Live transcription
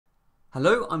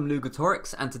Hello, I'm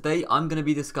Lugatorix, and today I'm going to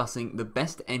be discussing the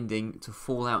best ending to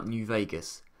Fallout New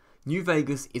Vegas. New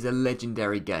Vegas is a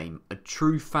legendary game, a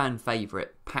true fan favourite,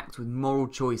 packed with moral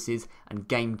choices and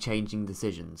game-changing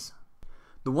decisions.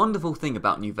 The wonderful thing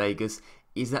about New Vegas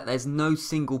is that there's no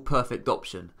single perfect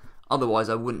option, otherwise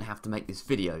I wouldn't have to make this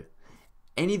video.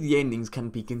 Any of the endings can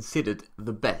be considered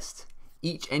the best.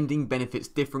 Each ending benefits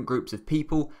different groups of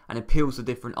people and appeals to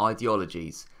different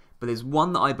ideologies. But there's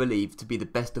one that I believe to be the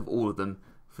best of all of them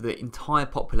for the entire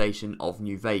population of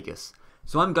New Vegas.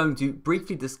 So I'm going to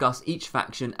briefly discuss each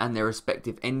faction and their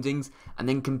respective endings and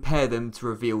then compare them to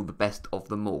reveal the best of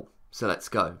them all. So let's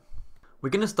go.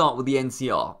 We're going to start with the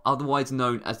NCR, otherwise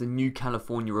known as the New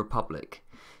California Republic.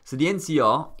 So the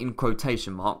NCR, in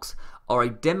quotation marks, are a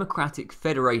democratic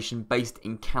federation based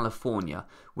in California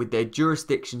with their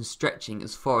jurisdiction stretching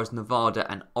as far as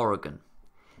Nevada and Oregon.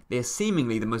 They are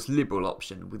seemingly the most liberal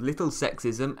option, with little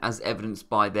sexism as evidenced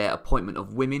by their appointment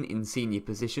of women in senior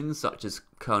positions such as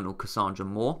Colonel Cassandra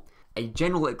Moore, a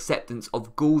general acceptance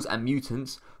of ghouls and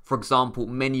mutants, for example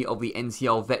many of the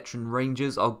NCR veteran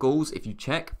rangers are ghouls if you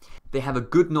check. They have a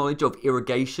good knowledge of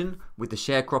irrigation with the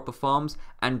sharecropper farms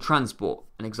and transport,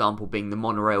 an example being the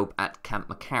monorail at Camp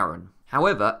McCarran.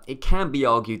 However, it can be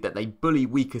argued that they bully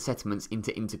weaker settlements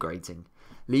into integrating,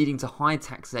 leading to high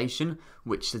taxation,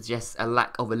 which suggests a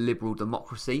lack of a liberal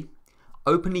democracy.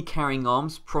 Openly carrying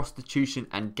arms, prostitution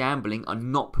and gambling are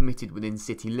not permitted within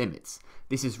city limits.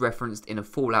 This is referenced in a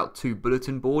Fallout 2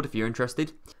 bulletin board if you're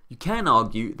interested. You can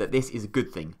argue that this is a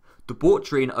good thing.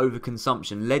 Debauchery and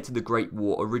overconsumption led to the Great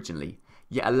War originally,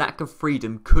 yet a lack of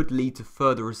freedom could lead to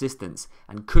further resistance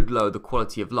and could lower the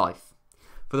quality of life.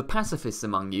 For the pacifists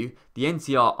among you, the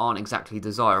NCR aren't exactly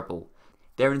desirable.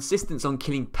 Their insistence on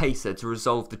killing Pacer to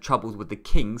resolve the troubles with the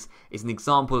Kings is an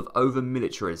example of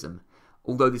over-militarism,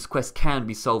 although this quest can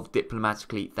be solved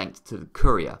diplomatically thanks to the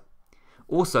Courier.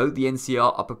 Also, the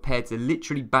NCR are prepared to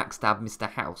literally backstab Mr.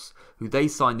 House, who they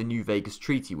signed the New Vegas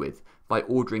Treaty with, by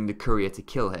ordering the Courier to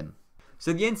kill him.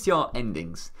 So the NCR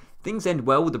endings. Things end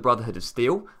well with the Brotherhood of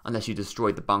Steel, unless you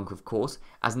destroyed the bunker of course,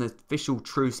 as an official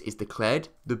truce is declared.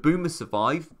 The Boomers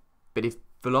survive, but if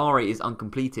Volare is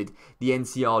uncompleted, the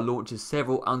NCR launches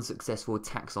several unsuccessful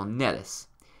attacks on Nellis.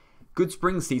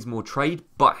 Goodsprings sees more trade,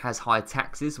 but has higher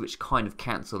taxes which kind of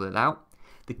cancel it out.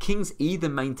 The Kings either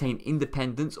maintain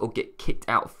independence or get kicked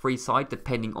out of Freeside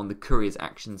depending on the Courier's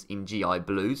actions in GI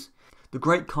Blues. The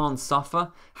Great Khans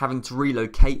suffer, having to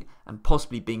relocate and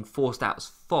possibly being forced out as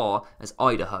far as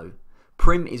Idaho.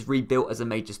 Primm is rebuilt as a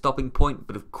major stopping point,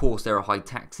 but of course there are high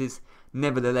taxes.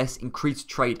 Nevertheless, increased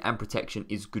trade and protection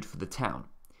is good for the town.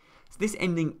 So this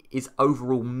ending is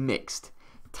overall mixed.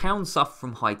 Towns suffer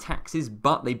from high taxes,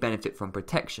 but they benefit from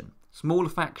protection. Smaller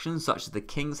factions such as the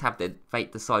Kings have their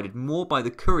fate decided more by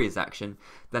the Courier's action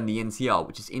than the NCR,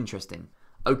 which is interesting.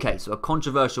 Okay, so a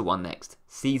controversial one next.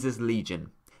 Caesar's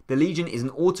Legion. The Legion is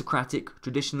an autocratic,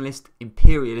 traditionalist,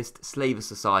 imperialist slaver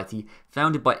society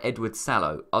founded by Edward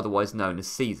Sallow, otherwise known as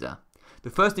Caesar. The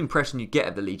first impression you get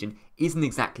of the Legion isn't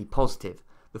exactly positive.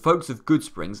 The folks of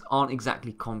Goodsprings aren't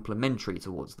exactly complimentary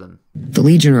towards them. The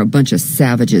Legion are a bunch of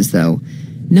savages, though.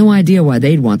 No idea why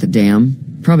they'd want the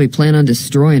dam. Probably plan on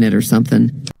destroying it or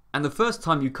something. And the first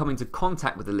time you come into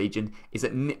contact with the Legion is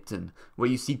at Nipton, where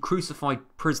you see crucified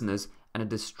prisoners and a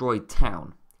destroyed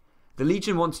town. The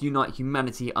Legion want to unite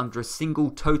humanity under a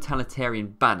single totalitarian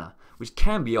banner, which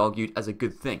can be argued as a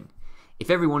good thing. If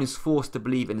everyone is forced to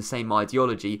believe in the same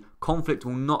ideology, conflict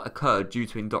will not occur due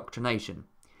to indoctrination.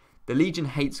 The Legion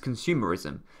hates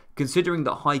consumerism. Considering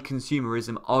that high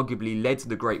consumerism arguably led to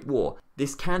the Great War,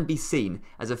 this can be seen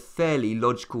as a fairly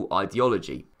logical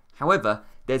ideology. However,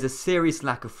 there's a serious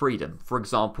lack of freedom, for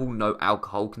example no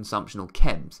alcohol consumption or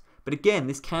chems, but again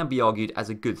this can be argued as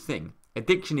a good thing.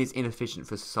 Addiction is inefficient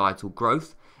for societal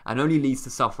growth and only leads to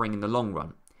suffering in the long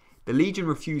run. The Legion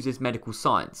refuses medical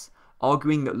science,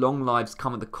 arguing that long lives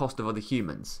come at the cost of other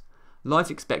humans. Life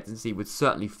expectancy would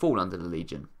certainly fall under the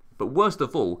Legion. But worst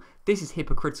of all, this is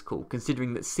hypocritical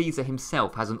considering that Caesar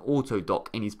himself has an autodoc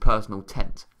in his personal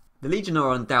tent. The Legion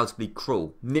are undoubtedly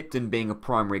cruel, Nipton being a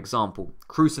primary example.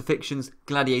 Crucifixions,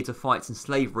 gladiator fights and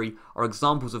slavery are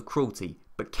examples of cruelty,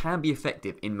 but can be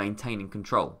effective in maintaining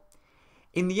control.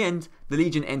 In the end, the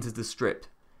Legion enters the Strip,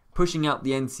 pushing out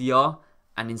the NCR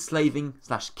and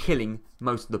enslaving/killing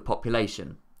most of the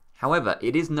population. However,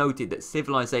 it is noted that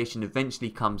civilization eventually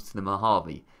comes to the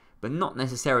Mojave, but not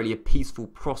necessarily a peaceful,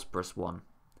 prosperous one.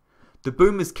 The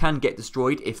Boomers can get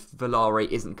destroyed if Volare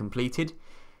isn't completed,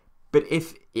 but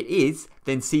if it is,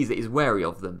 then Caesar is wary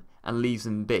of them and leaves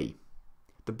them be.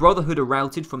 The Brotherhood are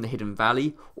routed from the Hidden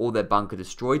Valley or their bunker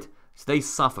destroyed, so they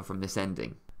suffer from this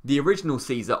ending. The original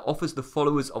Caesar offers the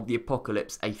followers of the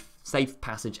Apocalypse a safe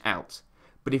passage out,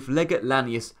 but if Legate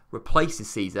Lanius replaces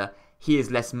Caesar, he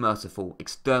is less merciful,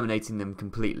 exterminating them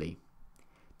completely.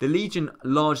 The Legion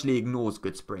largely ignores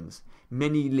Goodsprings.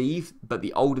 Many leave, but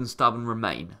the old and stubborn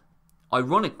remain.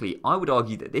 Ironically, I would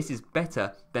argue that this is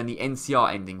better than the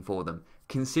NCR ending for them,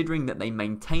 considering that they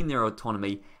maintain their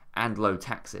autonomy and low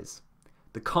taxes.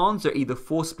 The Khans are either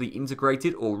forcibly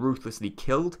integrated or ruthlessly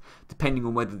killed, depending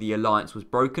on whether the alliance was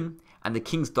broken, and the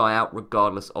kings die out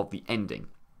regardless of the ending.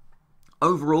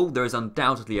 Overall, there is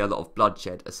undoubtedly a lot of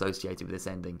bloodshed associated with this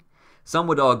ending. Some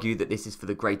would argue that this is for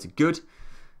the greater good,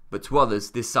 but to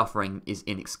others, this suffering is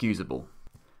inexcusable.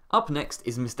 Up next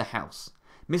is Mr. House.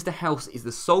 Mr. House is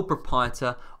the sole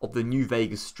proprietor of the New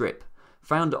Vegas Strip,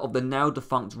 founder of the now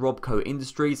defunct Robco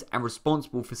Industries and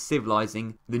responsible for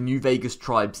civilizing the New Vegas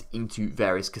tribes into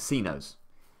various casinos.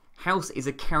 House is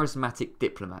a charismatic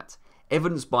diplomat,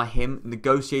 evidenced by him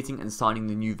negotiating and signing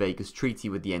the New Vegas Treaty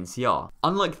with the NCR.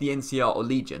 Unlike the NCR or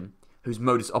Legion, whose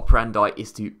modus operandi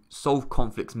is to solve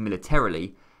conflicts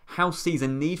militarily, House sees a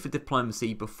need for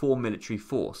diplomacy before military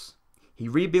force. He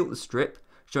rebuilt the Strip,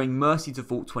 showing mercy to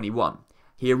Vault 21.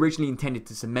 He originally intended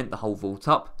to cement the whole vault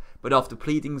up, but after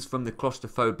pleadings from the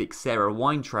claustrophobic Sarah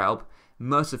Weintraub,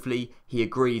 mercifully he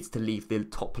agreed to leave the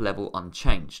top level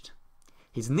unchanged.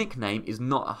 His nickname is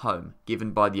Not a Home,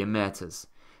 given by the Emertas.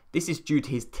 This is due to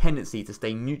his tendency to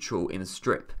stay neutral in a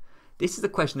strip. This is a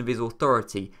question of his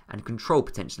authority and control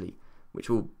potentially, which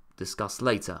we'll discuss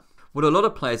later. What a lot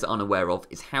of players are unaware of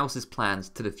is House's plans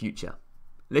to the future.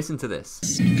 Listen to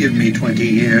this. Give me 20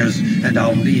 years and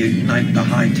I'll reignite the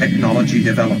high technology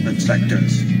development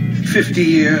sectors. 50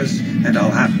 years and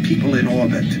I'll have people in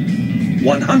orbit.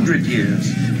 100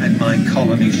 years and my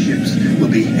colony ships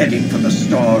will be heading for the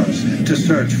stars to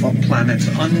search for planets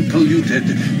unpolluted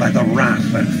by the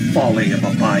wrath and folly of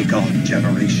a bygone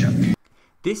generation.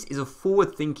 This is a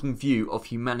forward-thinking view of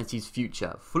humanity's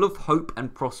future, full of hope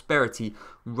and prosperity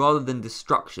rather than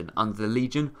destruction under the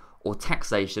Legion or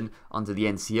taxation under the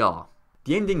NCR.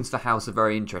 The endings for House are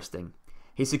very interesting.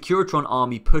 His Securitron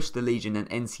army pushed the Legion and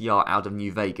NCR out of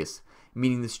New Vegas,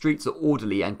 meaning the streets are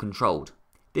orderly and controlled.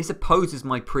 This opposes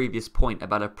my previous point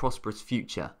about a prosperous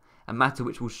future, a matter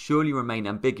which will surely remain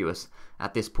ambiguous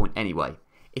at this point anyway.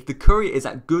 If the Courier is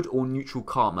at good or neutral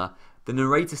karma, the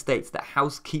narrator states that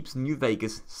House keeps New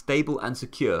Vegas stable and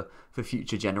secure for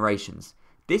future generations.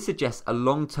 This suggests a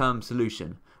long-term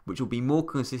solution, which will be more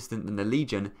consistent than the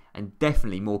Legion and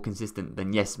definitely more consistent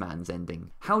than Yes Man's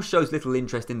ending. House shows little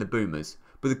interest in the Boomers,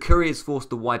 but the Courier is forced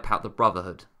to wipe out the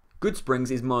Brotherhood. Goodsprings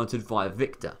is monitored via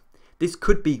Victor. This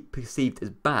could be perceived as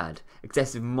bad.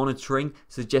 Excessive monitoring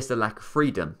suggests a lack of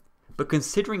freedom. But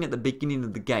considering at the beginning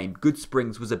of the game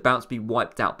Goodsprings was about to be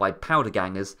wiped out by powder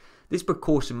gangers, this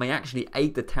precaution may actually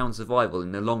aid the town's survival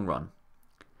in the long run.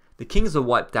 The Kings are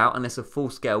wiped out unless a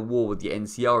full-scale war with the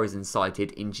NCR is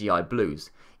incited in GI Blues,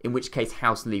 in which case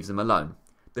House leaves them alone.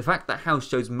 The fact that House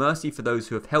shows mercy for those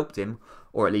who have helped him,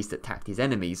 or at least attacked his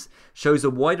enemies, shows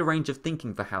a wider range of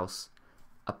thinking for House,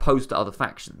 opposed to other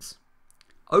factions.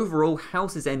 Overall,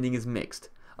 House's ending is mixed.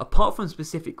 Apart from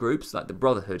specific groups like the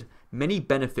Brotherhood, many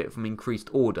benefit from increased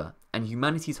order, and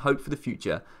humanity's hope for the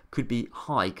future could be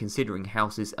high considering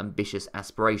House's ambitious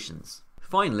aspirations.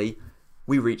 Finally,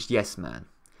 we reached Yes Man.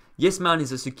 Yes Man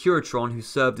is a Securitron who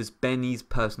served as Benny's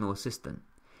personal assistant.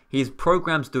 He is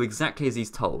programmed to do exactly as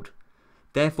he's told,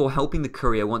 therefore helping the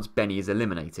Courier once Benny is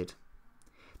eliminated.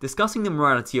 Discussing the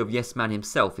morality of Yes Man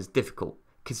himself is difficult,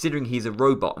 considering he's a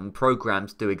robot and programmed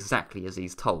to do exactly as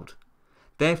he's told.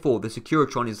 Therefore, the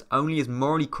Securitron is only as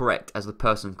morally correct as the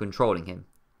person controlling him.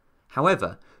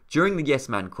 However, during the Yes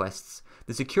Man quests,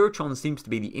 the Securitron seems to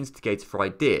be the instigator for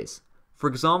ideas. For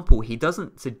example, he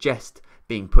doesn't suggest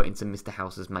being put into Mr.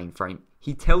 House's mainframe,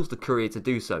 he tells the Courier to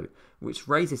do so, which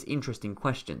raises interesting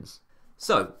questions.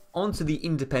 So, on to the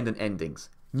independent endings.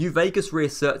 New Vegas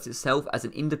reasserts itself as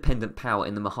an independent power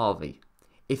in the Mojave.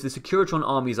 If the Securitron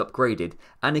army is upgraded,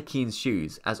 anarchy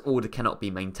ensues as order cannot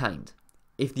be maintained.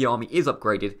 If the army is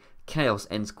upgraded, chaos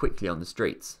ends quickly on the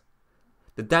streets.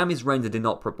 The dam is rendered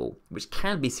inoperable, which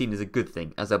can be seen as a good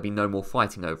thing as there'll be no more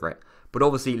fighting over it, but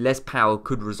obviously less power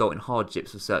could result in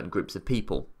hardships for certain groups of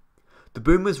people. The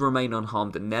Boomers remain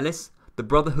unharmed at Nellis, the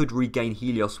Brotherhood regain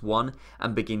Helios 1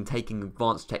 and begin taking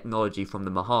advanced technology from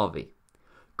the Mojave.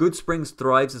 Goodsprings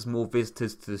thrives as more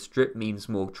visitors to the Strip means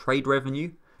more trade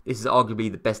revenue. This is arguably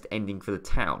the best ending for the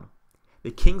town.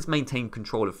 The Kings maintain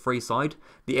control of Freeside,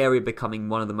 the area becoming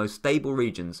one of the most stable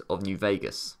regions of New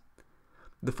Vegas.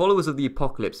 The followers of the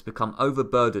Apocalypse become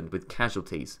overburdened with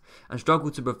casualties and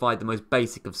struggle to provide the most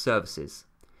basic of services.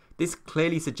 This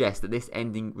clearly suggests that this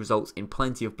ending results in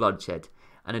plenty of bloodshed,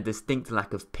 and a distinct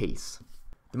lack of peace.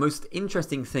 The most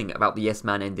interesting thing about the Yes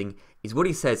Man ending is what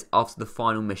he says after the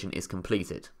final mission is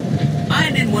completed. I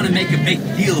didn't want to make a big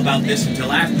deal about this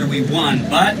until after we won,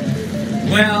 but,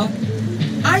 well,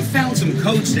 I found some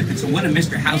code snippets in one of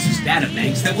Mr. House's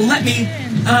databanks that will let me,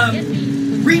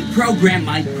 reprogram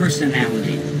my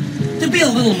personality to be a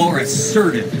little more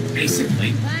assertive,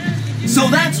 basically. So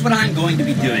that's what I'm going to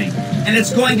be doing, and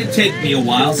it's going to take me a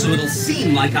while, so it'll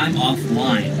seem like I'm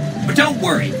offline. But don't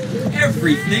worry,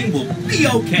 everything will be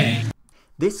okay.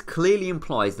 This clearly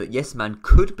implies that Yes Man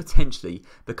could potentially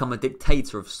become a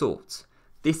dictator of sorts.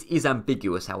 This is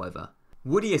ambiguous, however.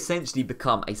 Would he essentially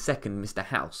become a second Mr.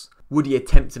 House? Would he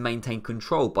attempt to maintain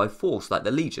control by force like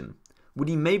the Legion? Would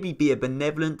he maybe be a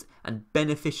benevolent and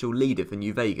beneficial leader for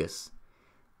New Vegas?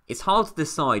 It's hard to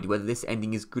decide whether this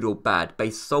ending is good or bad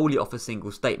based solely off a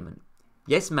single statement.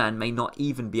 Yes Man may not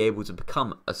even be able to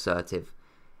become assertive,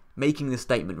 making the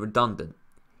statement redundant.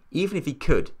 Even if he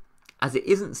could, as it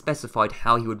isn't specified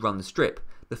how he would run the strip,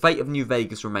 the fate of New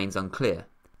Vegas remains unclear.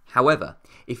 However,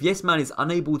 if Yes Man is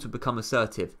unable to become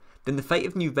assertive, then the fate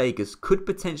of New Vegas could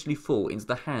potentially fall into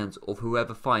the hands of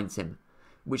whoever finds him,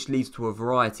 which leads to a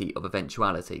variety of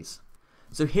eventualities.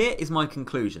 So here is my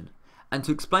conclusion, and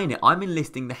to explain it I'm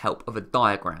enlisting the help of a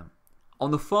diagram.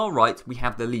 On the far right we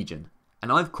have the Legion,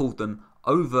 and I've called them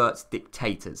overt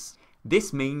dictators.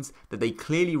 This means that they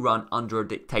clearly run under a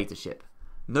dictatorship.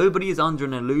 Nobody is under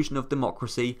an illusion of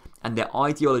democracy, and their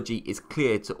ideology is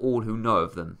clear to all who know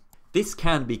of them. This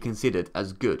can be considered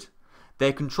as good.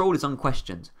 Their control is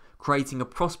unquestioned, creating a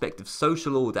prospect of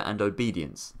social order and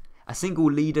obedience. A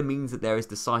single leader means that there is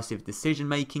decisive decision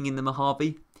making in the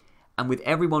Mojave, and with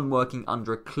everyone working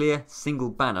under a clear single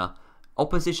banner,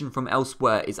 opposition from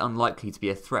elsewhere is unlikely to be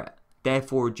a threat,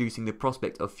 therefore reducing the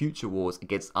prospect of future wars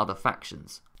against other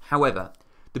factions. However,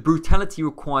 the brutality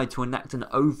required to enact an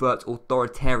overt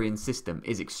authoritarian system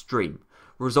is extreme,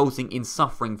 resulting in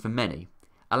suffering for many.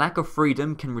 A lack of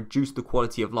freedom can reduce the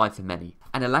quality of life for many,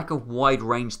 and a lack of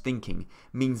wide-range thinking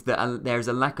means that there is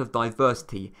a lack of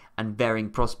diversity and varying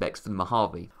prospects for the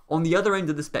Mojave. On the other end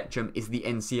of the spectrum is the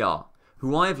NCR,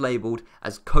 who I have labelled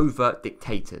as covert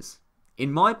dictators.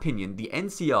 In my opinion, the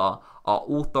NCR are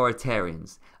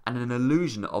authoritarians and an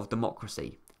illusion of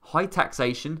democracy. High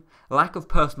taxation, lack of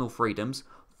personal freedoms,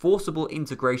 forcible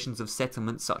integrations of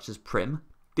settlements such as Prim.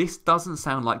 This doesn't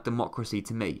sound like democracy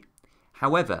to me.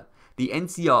 However, the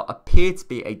NCR appear to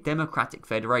be a democratic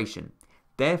federation,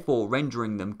 therefore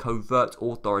rendering them covert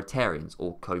authoritarians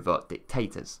or covert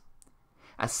dictators.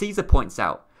 As Caesar points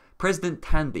out, President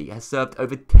Tandy has served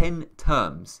over 10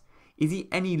 terms. Is he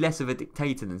any less of a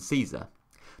dictator than Caesar?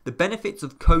 The benefits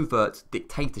of covert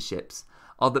dictatorships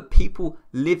are that people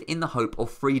live in the hope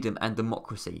of freedom and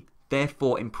democracy,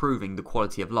 therefore improving the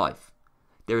quality of life.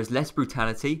 There is less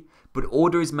brutality, but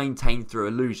order is maintained through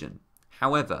illusion.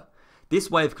 However, this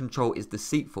way of control is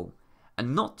deceitful,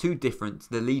 and not too different to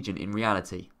the Legion in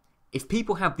reality. If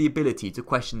people have the ability to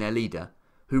question their leader,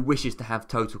 who wishes to have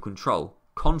total control,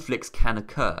 conflicts can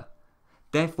occur.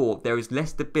 Therefore, there is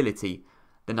less stability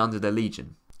than under the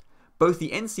Legion. Both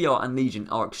the NCR and Legion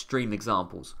are extreme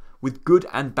examples, with good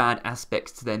and bad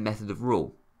aspects to their method of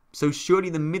rule. So surely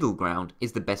the middle ground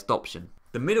is the best option.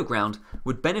 The middle ground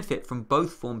would benefit from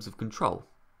both forms of control.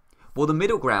 Well, the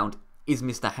middle ground is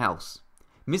Mr. House.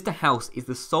 Mr. House is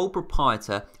the sole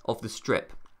proprietor of the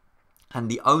Strip and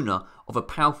the owner of a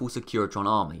powerful Securitron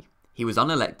army. He was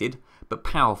unelected, but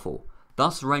powerful,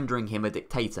 thus rendering him a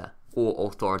dictator or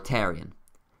authoritarian.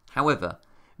 However,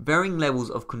 varying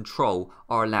levels of control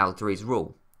are allowed through his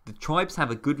rule. The tribes have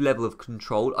a good level of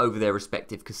control over their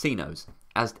respective casinos,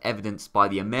 as evidenced by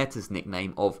the Emeritus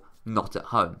nickname of Not at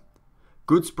Home.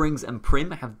 Goodsprings and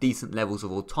Prim have decent levels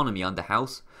of autonomy under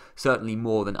House, certainly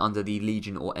more than under the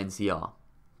Legion or NCR.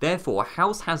 Therefore,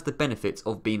 House has the benefits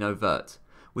of being overt,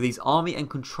 with his army and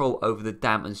control over the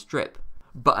Dam and Strip,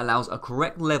 but allows a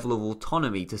correct level of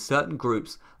autonomy to certain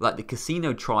groups like the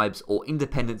casino tribes or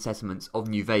independent settlements of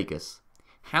New Vegas.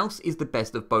 House is the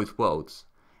best of both worlds,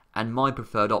 and my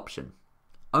preferred option.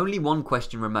 Only one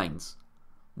question remains.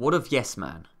 What of Yes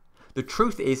Man? The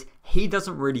truth is, he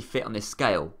doesn't really fit on this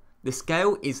scale. The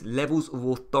scale is levels of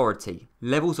authority,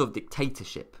 levels of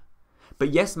dictatorship.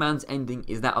 But Yes Man's ending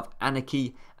is that of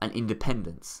anarchy and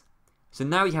independence. So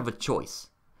now you have a choice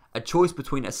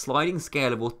between a sliding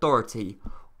scale of authority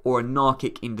or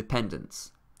anarchic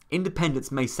independence.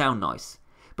 Independence may sound nice,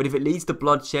 but if it leads to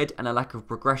bloodshed and a lack of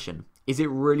progression, is it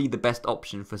really the best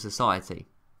option for society?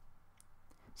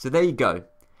 So there you go.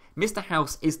 Mr.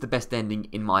 House is the best ending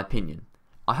in my opinion.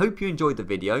 I hope you enjoyed the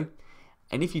video,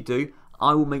 and if you do,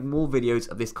 I will make more videos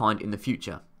of this kind in the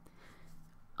future.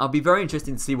 I'll be very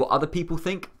interested to see what other people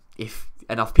think, if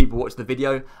enough people watch the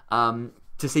video,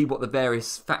 to see what the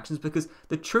various factions, because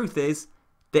the truth is,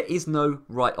 there is no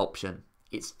right option.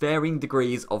 It's varying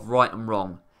degrees of right and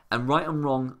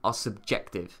wrong are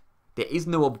subjective. There is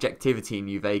no objectivity in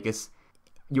New Vegas.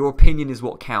 Your opinion is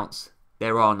what counts.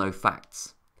 There are no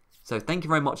facts. So thank you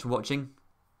very much for watching,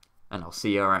 and I'll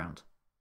see you around.